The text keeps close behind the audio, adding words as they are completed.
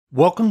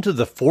Welcome to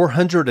the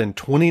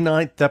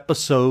 429th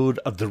episode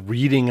of the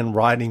Reading and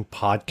Writing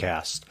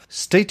Podcast.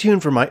 Stay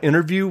tuned for my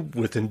interview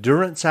with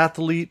endurance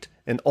athlete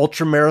and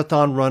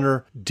ultramarathon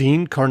runner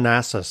Dean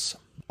Karnazes,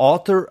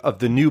 author of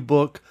the new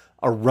book,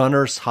 A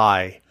Runner's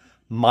High,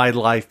 My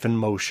Life in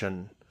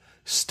Motion.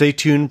 Stay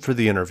tuned for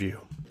the interview.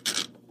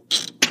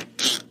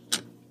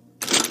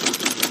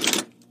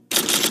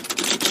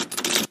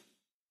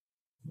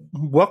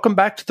 Welcome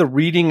back to the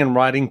Reading and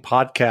Writing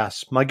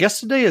Podcast. My guest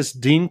today is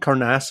Dean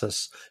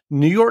Karnazes,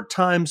 New York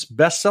Times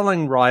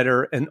bestselling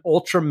writer and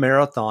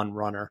ultramarathon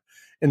runner,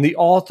 and the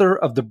author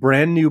of the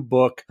brand new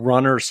book,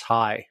 Runner's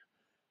High.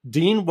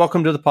 Dean,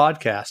 welcome to the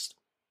podcast.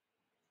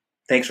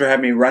 Thanks for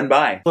having me run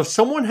by. If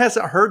someone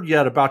hasn't heard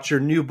yet about your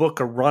new book,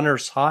 A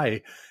Runner's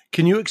High,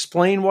 can you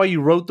explain why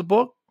you wrote the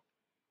book?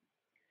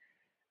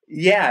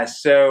 Yeah,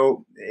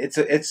 so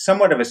it's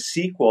somewhat of a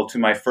sequel to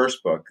my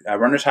first book.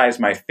 Runner's High is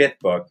my fifth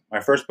book. My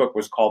first book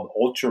was called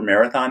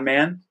Ultramarathon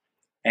Man,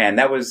 and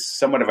that was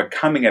somewhat of a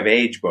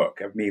coming-of-age book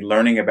of me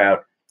learning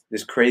about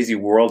this crazy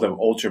world of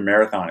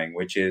ultramarathoning,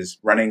 which is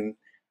running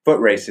foot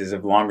races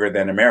of longer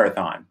than a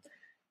marathon.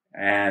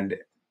 And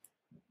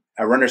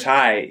A Runner's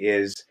High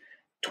is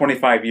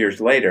 25 years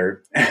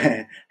later,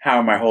 how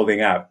am I holding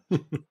up?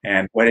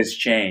 And what has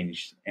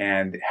changed?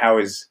 And how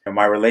is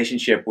my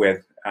relationship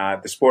with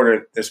the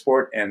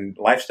sport and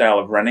lifestyle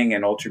of running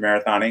and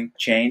ultramarathoning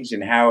changed,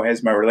 and how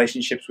has my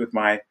relationships with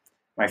my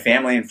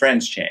family and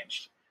friends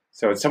changed?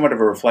 So it's somewhat of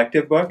a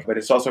reflective book, but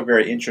it's also a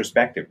very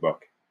introspective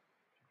book.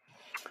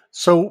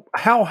 So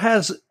how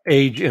has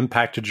age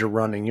impacted your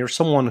running? You're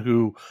someone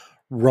who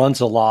runs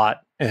a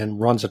lot and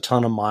runs a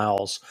ton of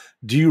miles.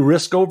 Do you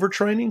risk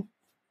overtraining?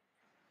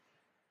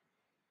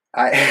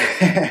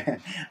 I'm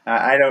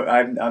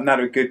not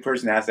a good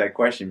person to ask that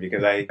question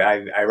because I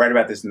write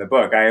about this in the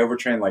book. I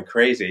overtrain like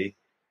crazy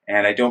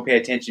and I don't pay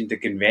attention to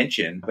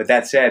convention. But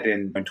that said,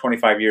 in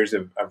 25 years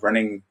of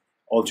running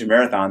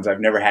ultramarathons, I've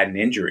never had an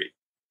injury.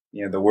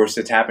 You know, the worst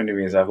that's happened to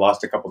me is I've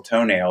lost a couple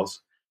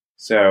toenails.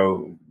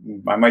 So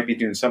I might be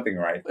doing something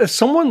right. If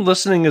someone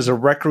listening is a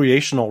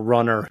recreational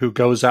runner who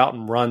goes out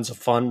and runs a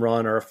fun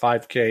run or a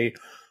 5K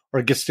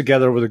or gets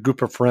together with a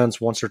group of friends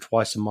once or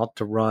twice a month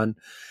to run,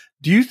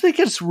 do you think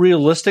it's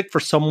realistic for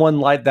someone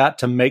like that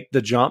to make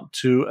the jump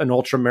to an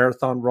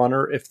ultramarathon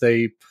runner if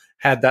they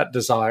had that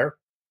desire?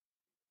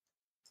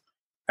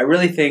 I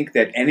really think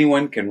that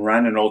anyone can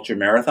run an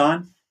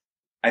ultramarathon.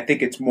 I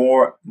think it's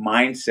more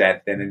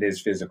mindset than it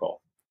is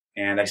physical.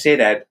 And I say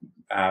that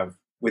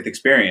with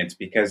experience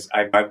because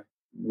I've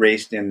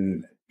raced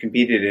and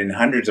competed in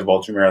hundreds of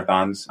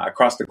ultramarathons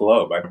across the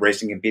globe. I've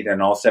raced and competed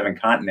on all 7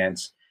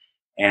 continents.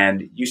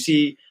 And you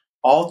see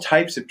all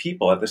types of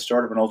people at the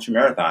start of an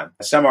ultramarathon.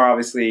 Some are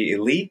obviously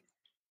elite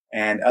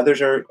and others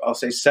are, I'll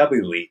say,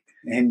 sub-elite.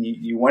 And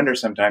you wonder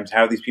sometimes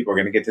how these people are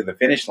going to get to the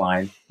finish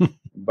line,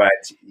 but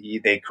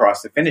they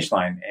cross the finish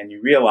line and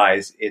you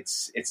realize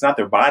it's not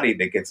their body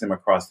that gets them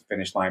across the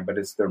finish line, but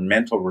it's their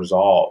mental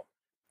resolve.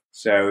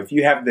 So if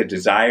you have the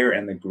desire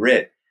and the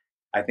grit,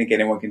 I think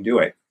anyone can do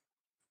it.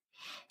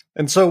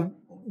 And so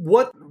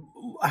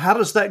how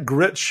does that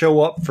grit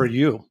show up for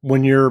you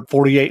when you're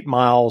 48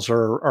 miles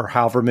or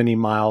however many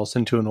miles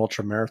into an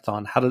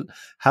ultramarathon?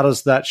 How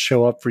does that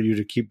show up for you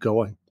to keep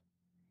going?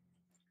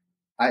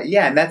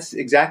 Yeah, and that's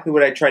exactly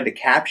what I tried to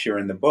capture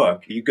in the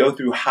book. You go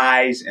through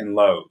highs and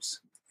lows,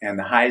 and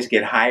the highs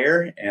get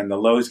higher and the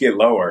lows get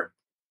lower.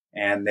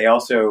 And they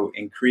also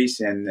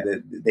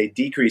they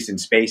decrease in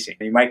spacing.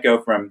 You might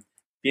go from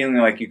feeling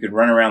like you could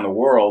run around the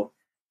world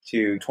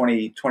to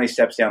 20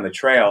 steps down the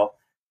trail,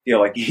 feel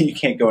like you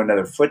can't go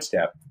another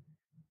footstep.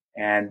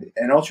 And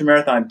an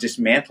ultramarathon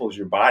dismantles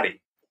your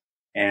body.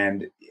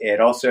 And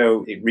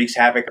it wreaks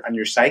havoc on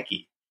your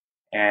psyche.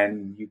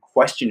 And you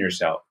question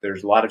yourself.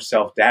 There's a lot of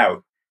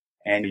self-doubt.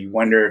 And you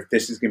wonder if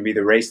this is going to be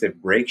the race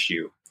that breaks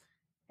you.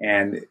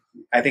 And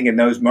I think in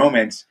those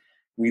moments,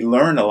 we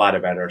learn a lot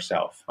about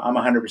ourselves. I'm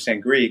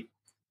 100% Greek.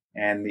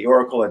 And the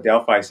oracle at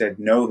Delphi said,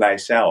 know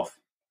thyself.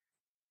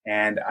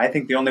 And I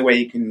think the only way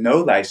you can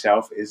know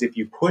thyself is if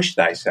you push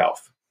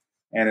thyself.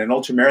 And an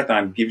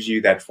ultramarathon gives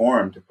you that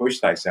forum to push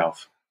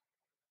thyself.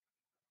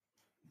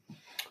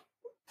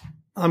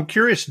 I'm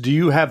curious, do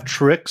you have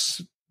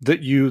tricks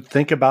that you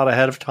think about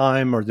ahead of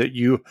time or that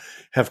you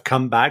have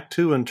come back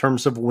to in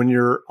terms of when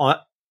you're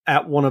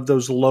at one of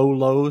those low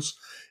lows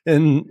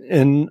in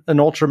an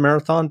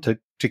ultramarathon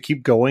to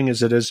keep going?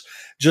 Is it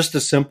just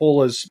as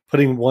simple as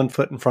putting one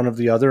foot in front of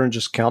the other and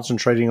just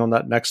concentrating on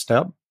that next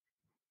step?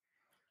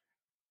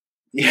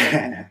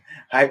 Yeah,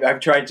 I've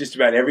tried just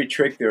about every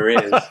trick there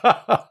is.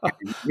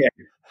 Yeah.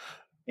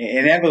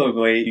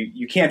 Inevitably,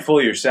 you can't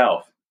fool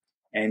yourself.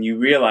 And you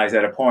realize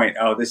at a point,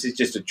 oh, this is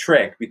just a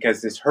trick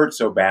because this hurts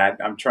so bad.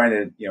 I'm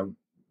trying to,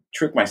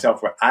 trick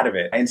myself out of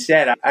it.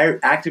 Instead, I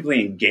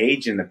actively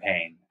engage in the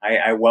pain.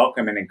 I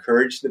welcome and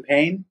encourage the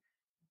pain.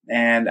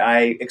 And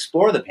I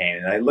explore the pain.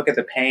 And I look at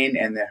the pain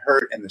and the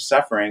hurt and the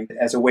suffering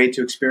as a way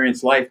to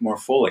experience life more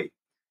fully.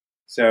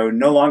 So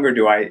no longer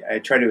do I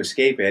try to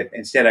escape it.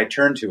 Instead, I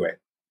turn to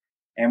it.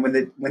 And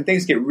when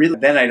things get really,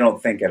 then I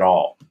don't think at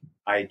all.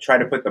 I try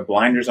to put the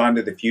blinders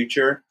onto the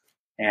future,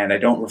 and I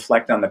don't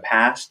reflect on the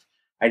past.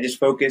 I just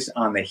focus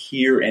on the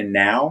here and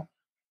now,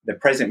 the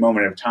present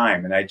moment of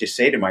time. And I just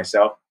say to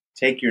myself,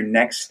 take your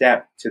next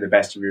step to the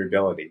best of your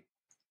ability.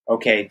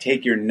 Okay,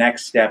 take your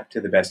next step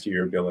to the best of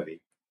your ability.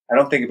 I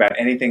don't think about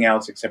anything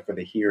else except for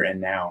the here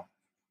and now.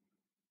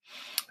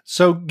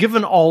 So,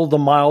 given all the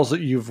miles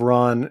that you've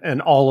run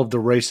and all of the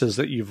races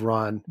that you've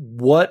run,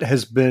 what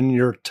has been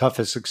your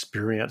toughest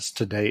experience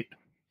to date?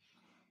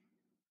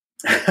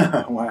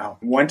 Wow.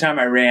 One time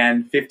I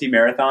ran 50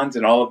 marathons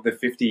in all of the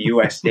 50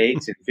 US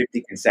states in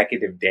 50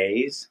 consecutive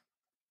days.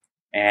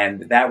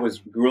 And that was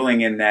grueling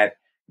in that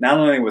not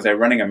only was I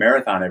running a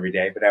marathon every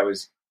day, but I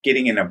was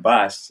getting in a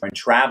bus and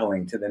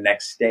traveling to the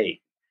next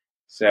state.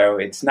 So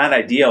it's not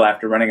ideal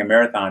after running a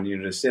marathon,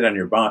 to sit on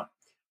your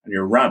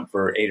rump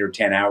for 8 or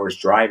 10 hours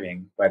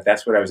driving, but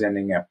that's what I was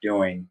ending up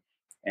doing.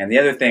 And the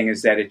other thing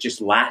is that it just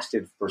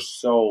lasted for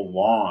so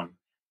long.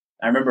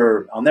 I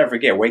remember, I'll never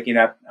forget waking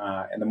up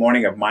in the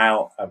morning of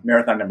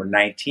marathon number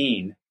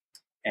 19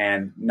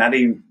 and not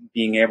even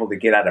being able to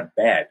get out of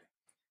bed.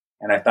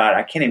 And I thought,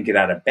 I can't even get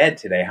out of bed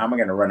today. How am I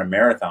going to run a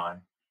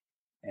marathon?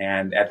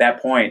 And at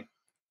that point,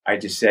 I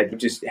just said,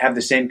 just have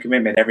the same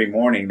commitment every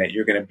morning that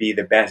you're going to be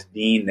the best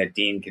Dean that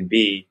Dean can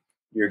be.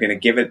 You're going to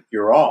give it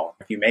your all.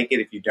 If you make it,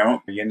 if you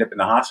don't, you end up in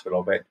the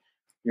hospital, but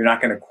you're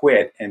not going to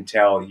quit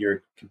until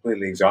you're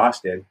completely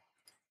exhausted.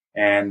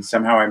 And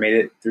somehow I made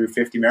it through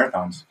 50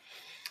 marathons.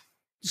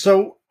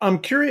 So I'm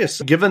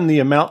curious, given the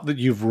amount that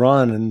you've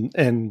run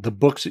and the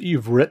books that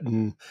you've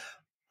written,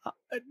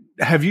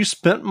 have you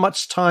spent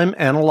much time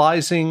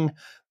analyzing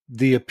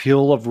the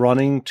appeal of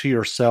running to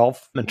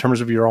yourself in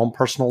terms of your own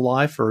personal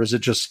life, or is it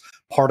just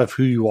part of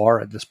who you are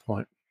at this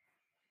point?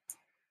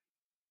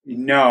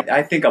 No,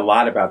 I think a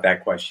lot about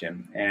that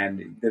question.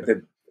 And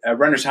the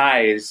Runner's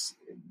High is,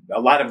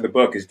 a lot of the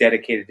book is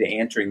dedicated to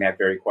answering that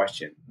very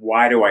question.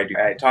 Why do I do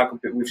it?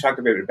 We've talked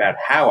a bit about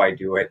how I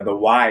do it. The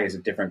why is a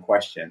different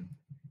question.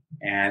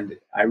 And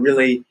I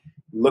really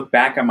look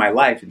back on my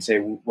life and say,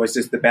 was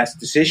this the best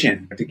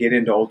decision to get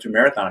into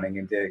ultramarathoning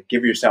and to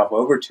give yourself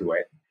over to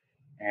it?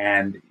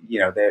 And,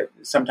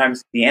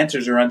 sometimes the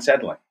answers are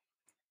unsettling.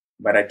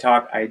 But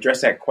I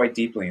address that quite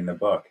deeply in the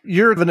book.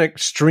 You're an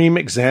extreme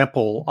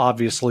example,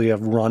 obviously,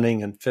 of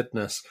running and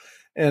fitness.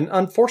 And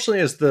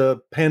unfortunately, as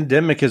the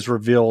pandemic is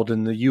revealed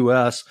in the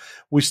U.S.,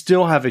 we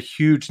still have a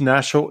huge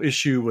national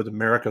issue with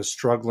America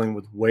struggling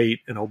with weight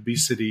and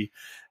obesity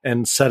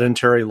and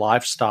sedentary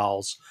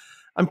lifestyles.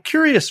 I'm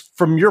curious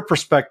from your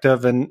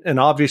perspective, and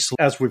obviously,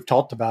 as we've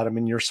talked about, I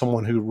mean, you're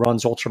someone who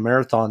runs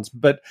ultramarathons,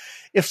 but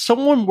if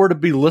someone were to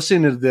be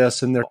listening to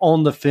this and they're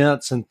on the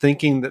fence and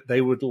thinking that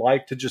they would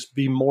like to just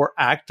be more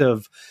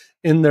active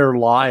in their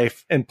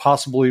life and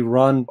possibly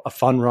run a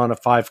fun run, a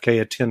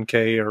 5K, a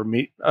 10K, or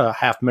meet a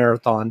half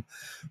marathon,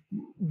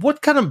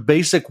 what kind of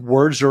basic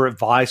words or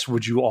advice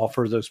would you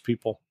offer those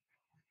people?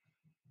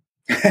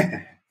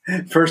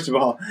 First of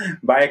all,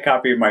 buy a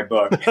copy of my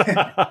book.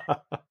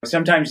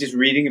 Sometimes just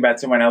reading about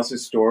someone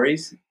else's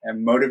stories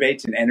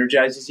motivates and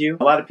energizes you.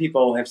 A lot of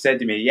people have said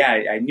to me,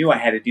 yeah, I knew I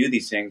had to do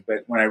these things,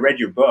 but when I read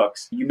your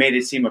books, you made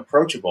it seem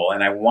approachable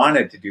and I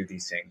wanted to do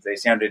these things. They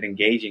sounded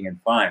engaging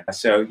and fun.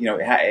 So,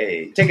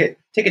 take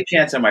a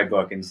chance on my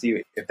book and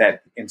see if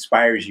that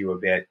inspires you a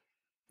bit.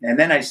 And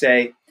then I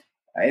say,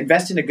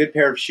 invest in a good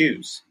pair of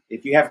shoes.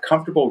 If you have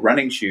comfortable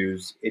running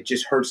shoes, it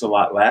just hurts a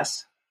lot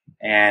less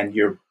and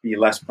you'll be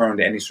less prone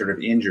to any sort of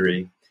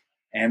injury.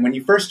 And when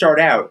you first start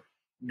out,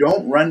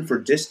 don't run for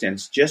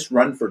distance, just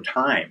run for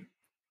time.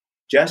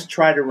 Just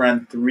try to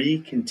run 3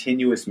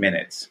 continuous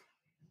minutes.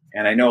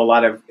 And I know a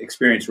lot of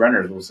experienced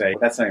runners will say,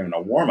 that's not even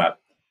a warm-up.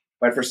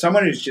 But for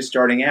someone who's just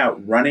starting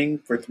out, running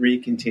for 3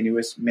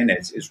 continuous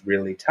minutes is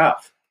really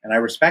tough. And I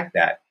respect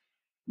that.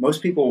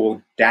 Most people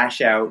will dash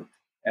out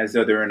as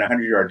though they're in a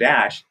 100-yard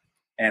dash,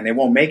 and they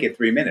won't make it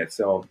 3 minutes.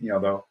 They'll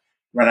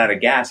run out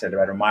of gas at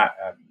about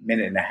a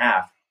minute and a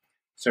half.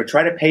 So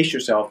try to pace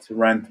yourself to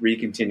run 3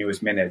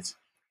 continuous minutes.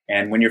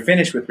 And when you're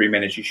finished with 3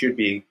 minutes, you should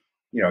be,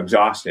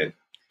 exhausted.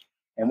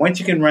 And once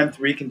you can run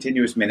 3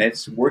 continuous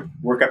minutes,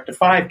 work up to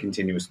 5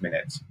 continuous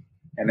minutes.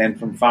 And then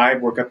from 5,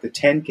 work up to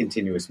 10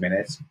 continuous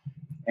minutes.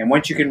 And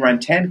once you can run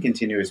 10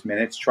 continuous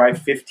minutes, try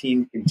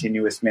 15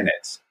 continuous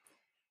minutes.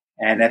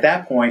 And at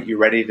that point, you're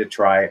ready to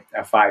try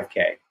a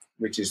 5K,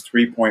 which is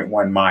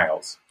 3.1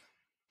 miles.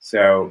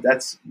 So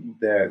that's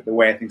the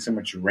way I think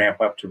someone should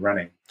ramp up to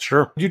running.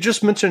 Sure. You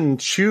just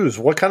mentioned shoes.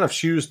 What kind of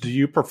shoes do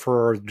you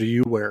prefer? Do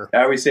you wear?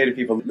 I always say to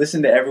people,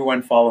 listen to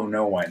everyone, follow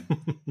no one.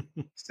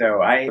 So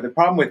the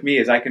problem with me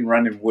is I can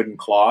run in wooden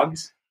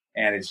clogs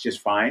and it's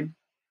just fine.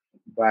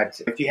 But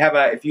if you have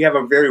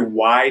a very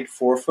wide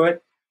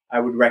forefoot, I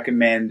would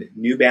recommend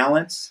New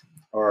Balance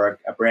or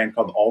a brand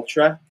called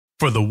Ultra.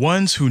 For the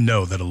ones who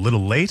know that a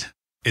little late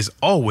is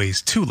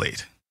always too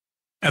late,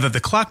 and that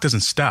the clock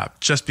doesn't stop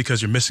just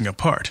because you're missing a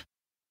part,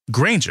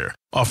 Grainger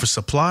offers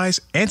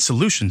supplies and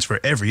solutions for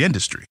every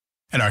industry.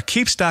 And our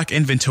Keep Stock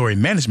inventory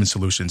management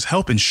solutions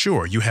help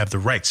ensure you have the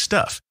right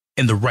stuff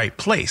in the right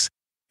place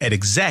at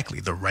exactly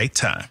the right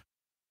time.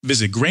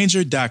 Visit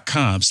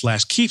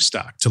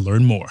Grainger.com/keepstock to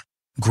learn more.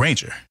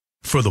 Grainger,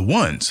 for the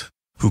ones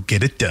who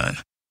get it done.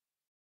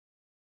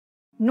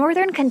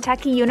 Northern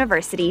Kentucky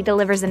University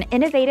delivers an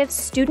innovative,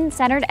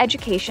 student-centered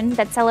education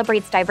that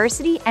celebrates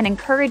diversity and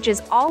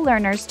encourages all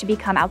learners to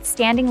become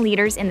outstanding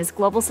leaders in this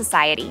global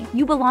society.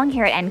 You belong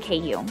here at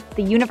NKU,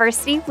 the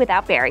university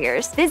without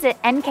barriers. Visit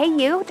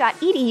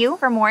nku.edu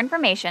for more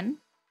information.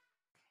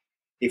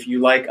 If you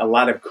like a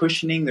lot of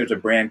cushioning, there's a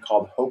brand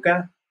called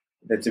Hoka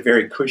that's a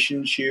very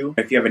cushioned shoe.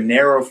 If you have a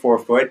narrow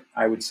forefoot,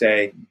 I would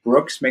say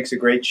Brooks makes a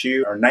great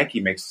shoe, or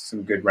Nike makes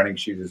some good running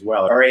shoes as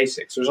well, or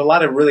Asics. There's a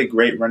lot of really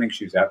great running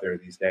shoes out there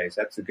these days.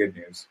 That's the good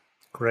news.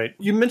 Great.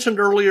 You mentioned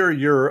earlier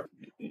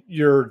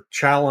your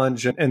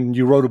challenge, and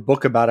you wrote a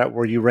book about it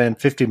where you ran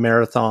 50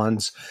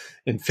 marathons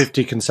in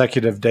 50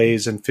 consecutive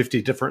days in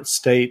 50 different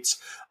states.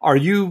 Are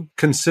you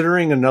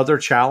considering another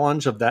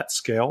challenge of that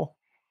scale?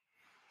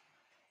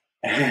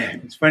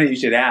 It's funny you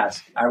should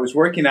ask. I was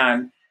working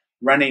on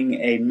running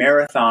a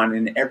marathon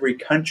in every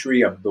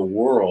country of the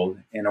world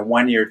in a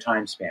 1-year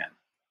time span.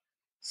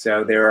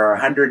 So there are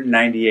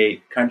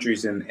 198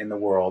 countries in the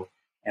world.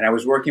 And I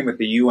was working with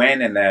the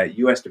UN and the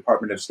US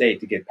Department of State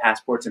to get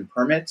passports and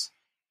permits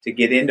to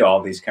get into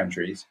all these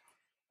countries.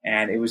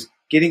 And it was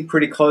getting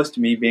pretty close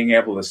to me being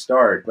able to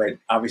start. But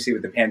obviously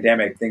with the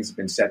pandemic, things have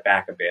been set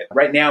back a bit.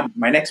 Right now,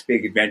 my next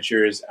big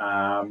adventure is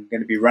going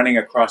to be running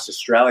across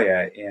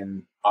Australia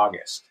in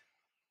August.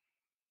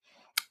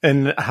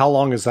 And how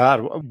long is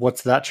that?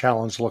 What's that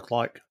challenge look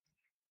like?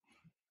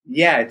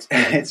 Yeah,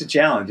 it's a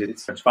challenge.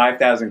 It's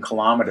 5,000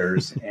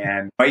 kilometers,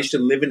 and I used to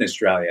live in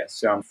Australia,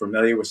 so I'm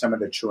familiar with some of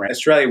the terrain.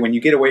 Australia, when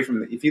you get away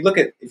from if you look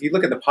at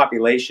the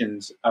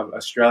populations of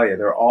Australia,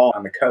 they're all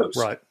on the coast.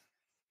 Right.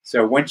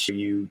 So once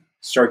you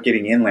start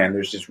getting inland,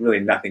 there's just really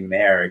nothing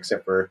there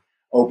except for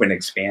open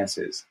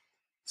expanses.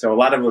 So a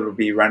lot of it will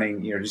be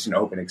running, just an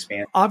open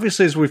expanse.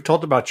 Obviously, as we've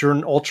talked about, you're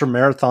an ultra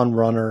marathon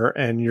runner,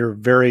 and you're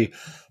very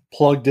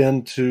plugged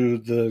into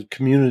the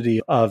community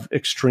of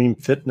extreme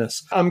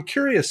fitness. I'm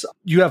curious,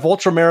 you have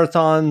ultra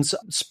marathons,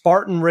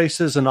 Spartan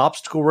races, and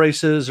obstacle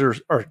races are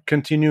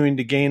continuing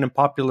to gain in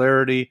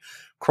popularity.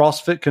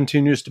 CrossFit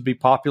continues to be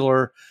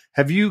popular.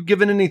 Have you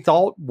given any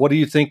thought? What do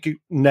you think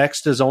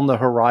next is on the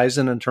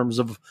horizon in terms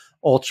of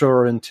ultra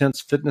or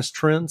intense fitness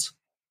trends?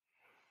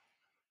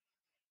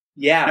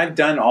 Yeah, I've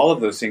done all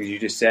of those things you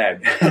just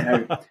said.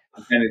 I've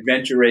done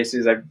adventure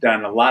races. I've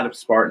done a lot of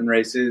Spartan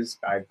races.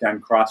 I've done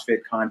CrossFit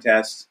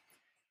contests.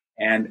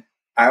 And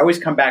I always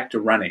come back to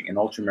running and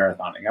ultra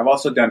marathoning. I've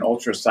also done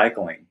ultra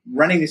cycling.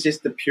 Running is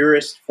just the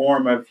purest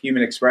form of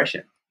human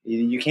expression.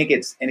 You can't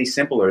get any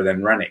simpler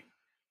than running.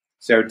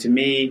 So to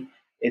me,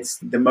 it's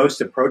the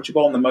most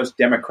approachable and the most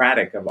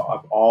democratic of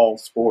all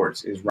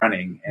sports is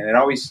running. And it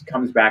always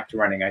comes back to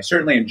running. I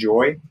certainly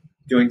enjoy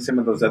doing some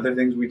of those other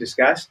things we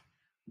discussed.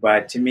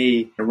 But to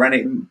me,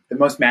 running, the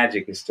most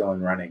magic is still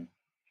in running.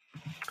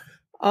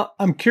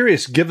 I'm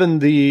curious, given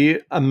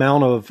the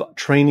amount of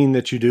training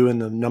that you do and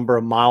the number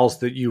of miles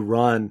that you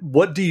run,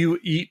 what do you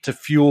eat to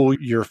fuel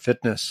your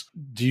fitness?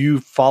 Do you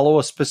follow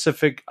a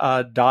specific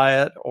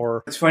diet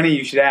or? It's funny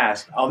you should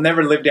ask. I'll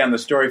never live down the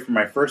story from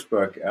my first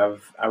book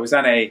I was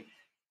on a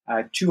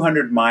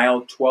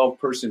 200-mile,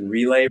 12-person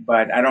relay,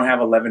 but I don't have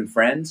 11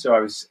 friends, so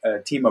I was a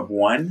team of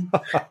one.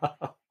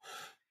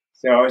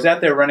 So I was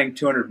out there running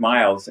 200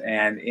 miles,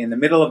 and in the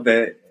middle of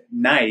the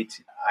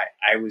night,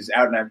 I was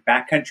out on a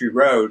backcountry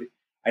road.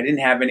 I didn't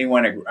have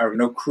anyone, or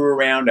no crew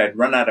around. I'd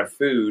run out of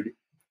food,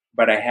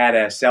 but I had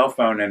a cell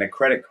phone and a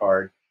credit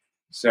card.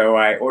 So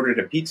I ordered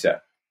a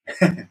pizza.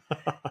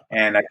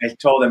 And I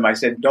told them, I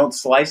said, don't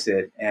slice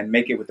it and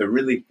make it with a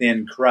really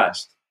thin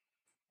crust.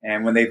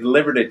 And when they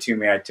delivered it to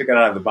me, I took it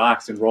out of the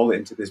box and rolled it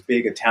into this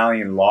big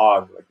Italian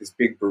log, like this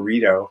big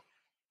burrito.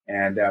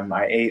 And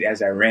I ate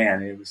as I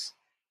ran. It was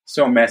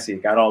so messy.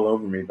 It got all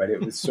over me, but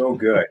it was so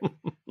good.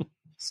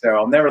 So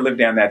I'll never live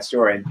down that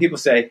story. And people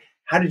say,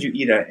 how did you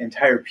eat an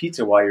entire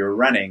pizza while you were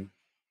running?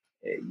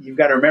 You've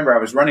got to remember, I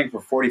was running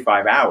for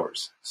 45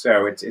 hours.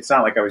 So it's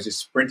not like I was just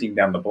sprinting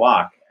down the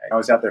block. I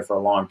was out there for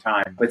a long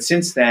time. But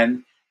since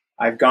then,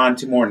 I've gone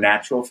to more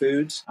natural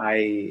foods.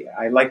 I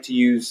like to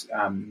use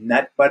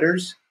nut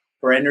butters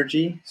for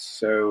energy.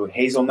 So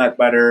hazelnut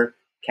butter,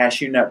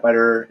 cashew nut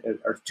butter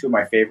are two of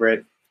my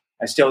favorite.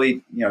 I still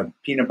eat,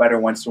 peanut butter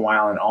once in a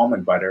while and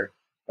almond butter.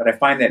 But I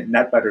find that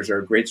nut butters are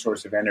a great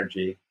source of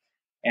energy.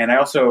 And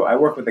I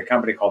work with a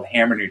company called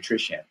Hammer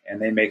Nutrition,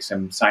 and they make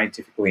some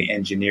scientifically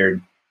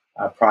engineered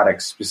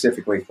products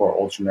specifically for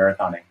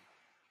ultramarathoning.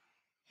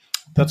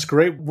 That's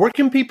great. Where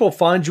can people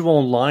find you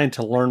online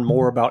to learn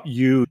more about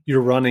you,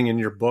 your running, and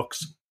your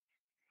books?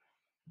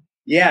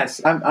 Yes,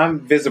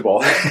 I'm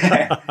visible.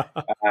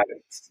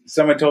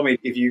 Someone told me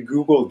if you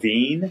Google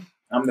Dean,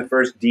 I'm the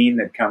first Dean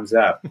that comes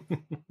up.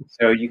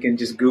 So you can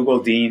just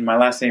Google Dean. My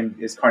last name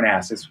is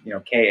Karnazes,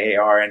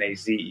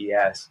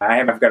 Karnazes.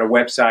 I've got a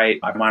website.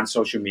 I'm on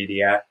social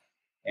media.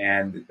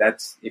 And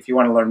that's, if you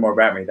want to learn more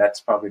about me,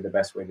 that's probably the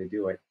best way to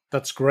do it.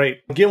 That's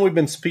great. Again, we've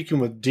been speaking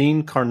with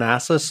Dean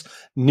Karnazes,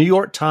 New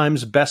York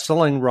Times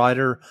bestselling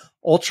writer,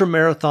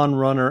 ultramarathon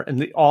runner, and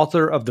the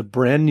author of the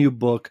brand new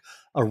book,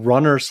 A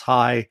Runner's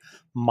High,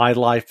 My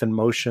Life in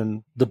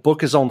Motion. The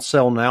book is on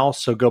sale now,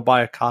 so go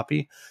buy a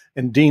copy.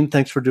 And Dean,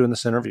 thanks for doing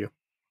this interview.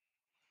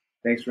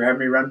 Thanks for having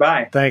me run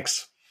by.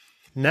 Thanks.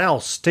 Now,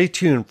 stay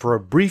tuned for a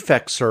brief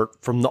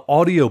excerpt from the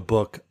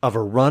audiobook of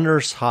A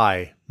Runner's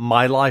High,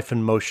 My Life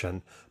in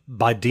Motion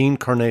by Dean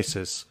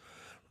Karnazes,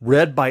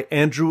 read by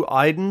Andrew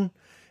Iden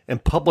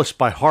and published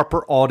by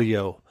Harper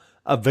Audio,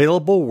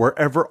 available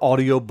wherever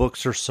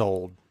audiobooks are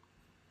sold.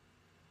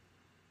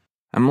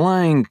 I'm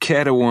lying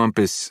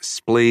catawampus,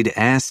 splayed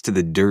ass to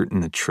the dirt in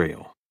the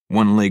trail,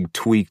 one leg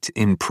tweaked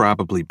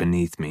improbably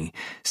beneath me,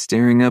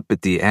 staring up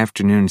at the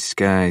afternoon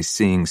sky,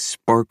 seeing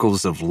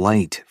sparkles of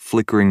light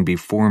flickering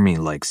before me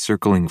like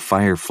circling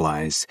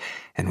fireflies,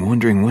 and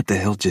wondering what the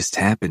hell just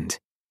happened.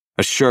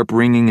 A sharp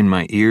ringing in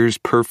my ears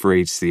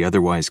perforates the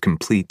otherwise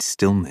complete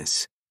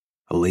stillness.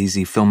 A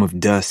lazy film of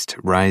dust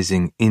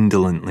rising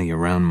indolently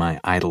around my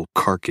idle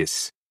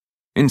carcass.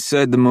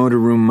 Inside the motor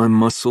room, my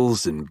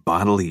muscles and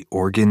bodily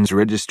organs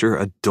register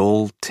a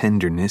dull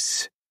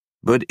tenderness.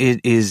 But it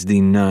is the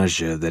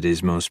nausea that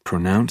is most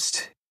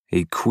pronounced,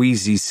 a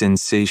queasy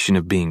sensation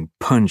of being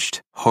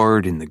punched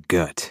hard in the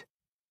gut.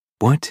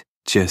 What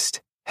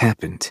just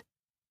happened?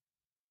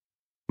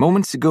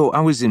 Moments ago, I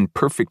was in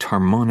perfect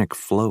harmonic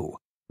flow,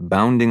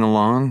 bounding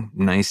along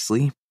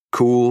nicely,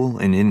 cool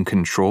and in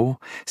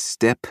control,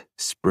 step,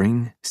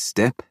 spring,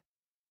 step.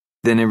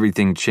 Then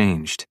everything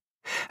changed.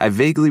 I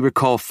vaguely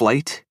recall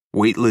flight,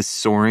 weightless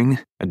soaring,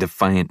 a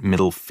defiant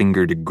middle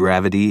finger to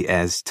gravity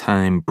as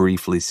time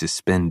briefly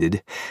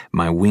suspended,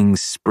 my wings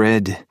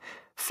spread,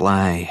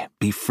 fly,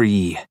 be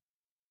free.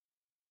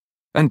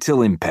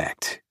 Until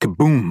impact,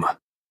 kaboom!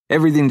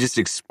 Everything just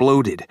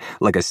exploded,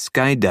 like a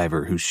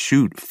skydiver whose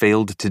chute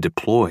failed to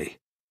deploy.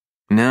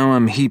 Now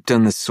I'm heaped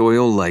on the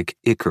soil like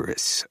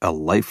Icarus, a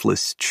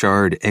lifeless,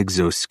 charred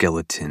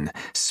exoskeleton,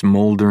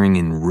 smoldering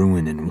in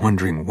ruin and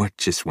wondering what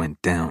just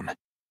went down.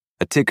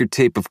 A ticker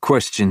tape of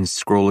questions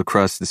scroll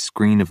across the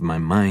screen of my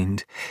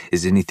mind.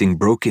 Is anything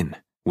broken?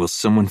 Will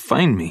someone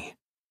find me?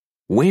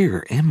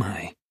 Where am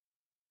I?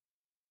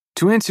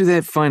 To answer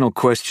that final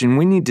question,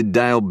 we need to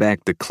dial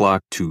back the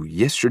clock to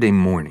yesterday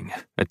morning,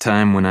 a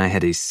time when I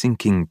had a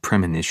sinking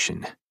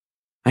premonition.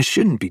 I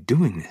shouldn't be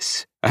doing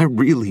this. I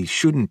really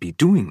shouldn't be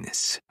doing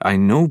this. I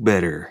know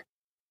better.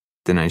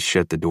 Then I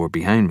shut the door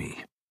behind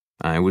me.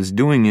 I was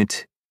doing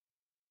it.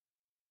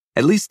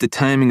 At least the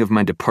timing of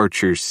my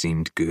departure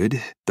seemed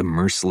good. The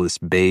merciless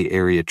Bay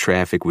Area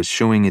traffic was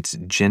showing its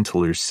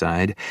gentler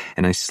side,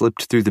 and I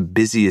slipped through the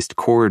busiest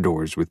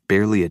corridors with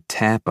barely a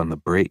tap on the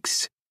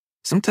brakes.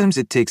 Sometimes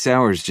it takes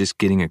hours just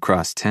getting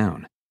across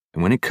town,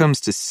 and when it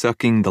comes to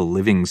sucking the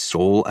living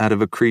soul out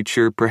of a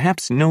creature,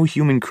 perhaps no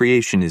human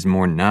creation is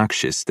more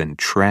noxious than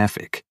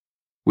traffic,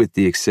 with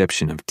the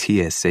exception of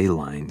TSA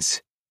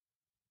lines.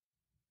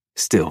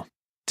 Still,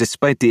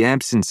 despite the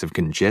absence of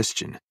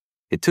congestion,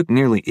 it took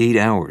nearly 8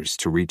 hours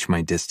to reach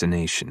my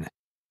destination,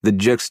 the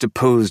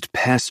juxtaposed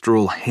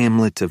pastoral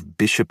hamlet of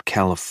Bishop,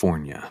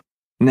 California.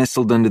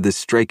 Nestled under the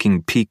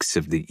striking peaks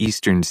of the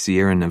eastern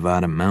Sierra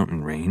Nevada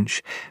mountain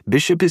range,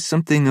 Bishop is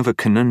something of a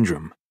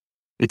conundrum.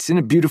 It's in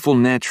a beautiful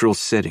natural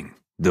setting,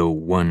 though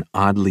one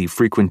oddly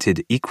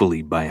frequented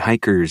equally by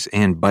hikers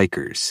and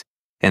bikers,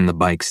 and the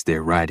bikes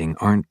they're riding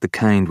aren't the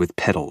kind with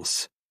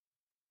pedals.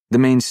 The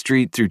main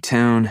street through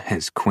town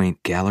has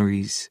quaint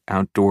galleries,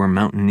 outdoor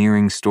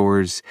mountaineering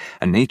stores,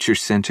 a nature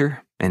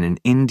center, and an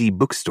indie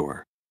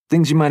bookstore,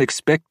 things you might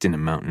expect in a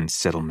mountain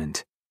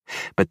settlement.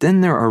 But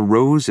then there are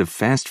rows of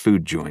fast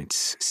food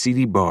joints,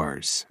 seedy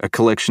bars, a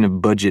collection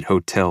of budget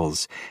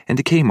hotels, and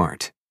a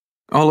Kmart,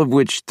 all of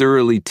which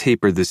thoroughly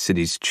taper the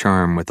city's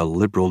charm with a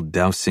liberal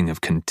dousing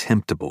of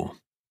contemptible.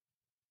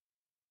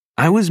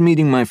 I was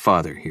meeting my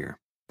father here,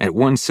 at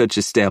one such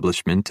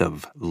establishment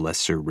of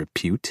lesser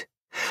repute.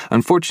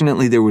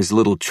 Unfortunately, there was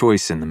little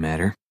choice in the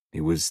matter.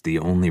 It was the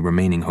only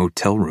remaining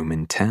hotel room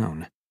in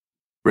town.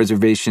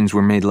 Reservations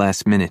were made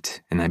last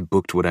minute, and I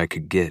booked what I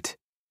could get.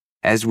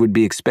 As would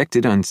be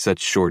expected on such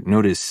short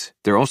notice,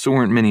 there also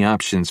weren't many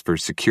options for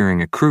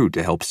securing a crew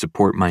to help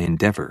support my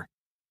endeavor,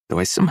 though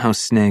I somehow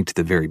snagged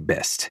the very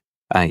best,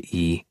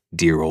 i.e.,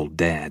 dear old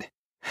Dad.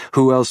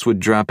 Who else would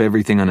drop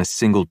everything on a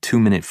single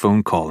 2-minute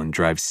phone call and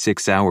drive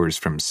 6 hours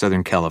from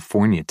Southern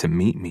California to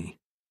meet me?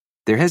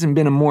 There hasn't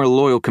been a more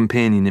loyal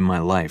companion in my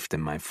life than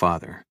my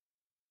father.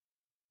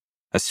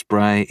 A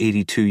spry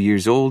 82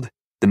 years old,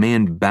 the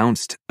man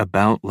bounced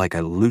about like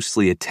a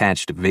loosely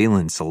attached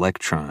valence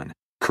electron,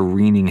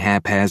 careening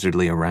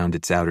haphazardly around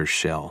its outer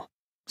shell.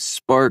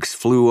 Sparks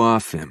flew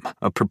off him,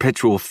 a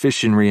perpetual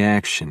fission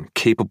reaction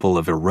capable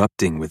of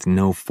erupting with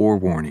no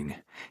forewarning.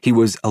 He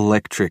was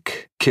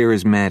electric,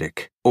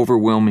 charismatic,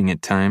 overwhelming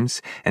at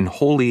times, and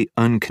wholly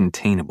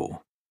uncontainable.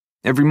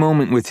 Every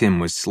moment with him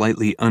was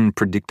slightly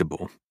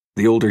unpredictable.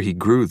 The older he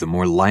grew, the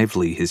more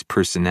lively his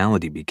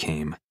personality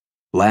became.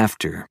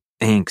 Laughter,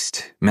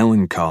 angst,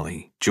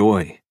 melancholy,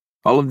 joy.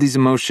 All of these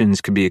emotions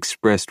could be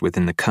expressed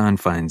within the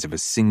confines of a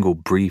single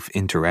brief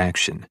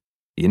interaction.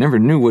 You never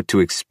knew what to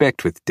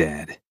expect with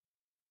Dad.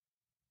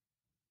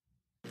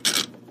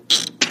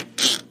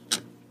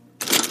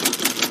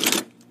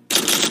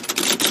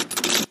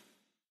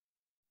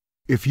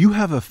 If you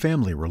have a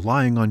family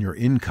relying on your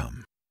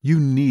income, you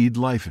need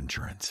life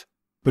insurance.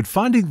 But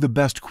finding the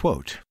best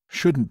quote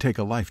shouldn't take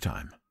a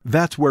lifetime.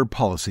 That's where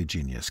Policy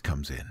Genius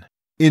comes in.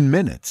 In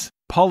minutes,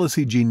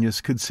 Policy Genius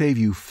could save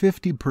you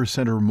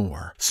 50% or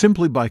more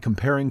simply by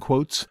comparing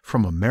quotes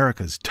from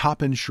America's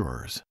top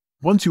insurers.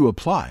 Once you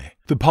apply,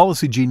 the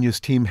Policy Genius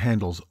team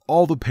handles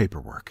all the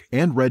paperwork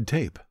and red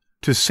tape.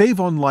 To save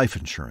on life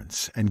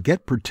insurance and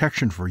get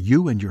protection for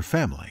you and your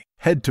family,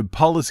 head to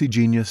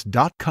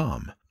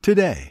policygenius.com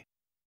today.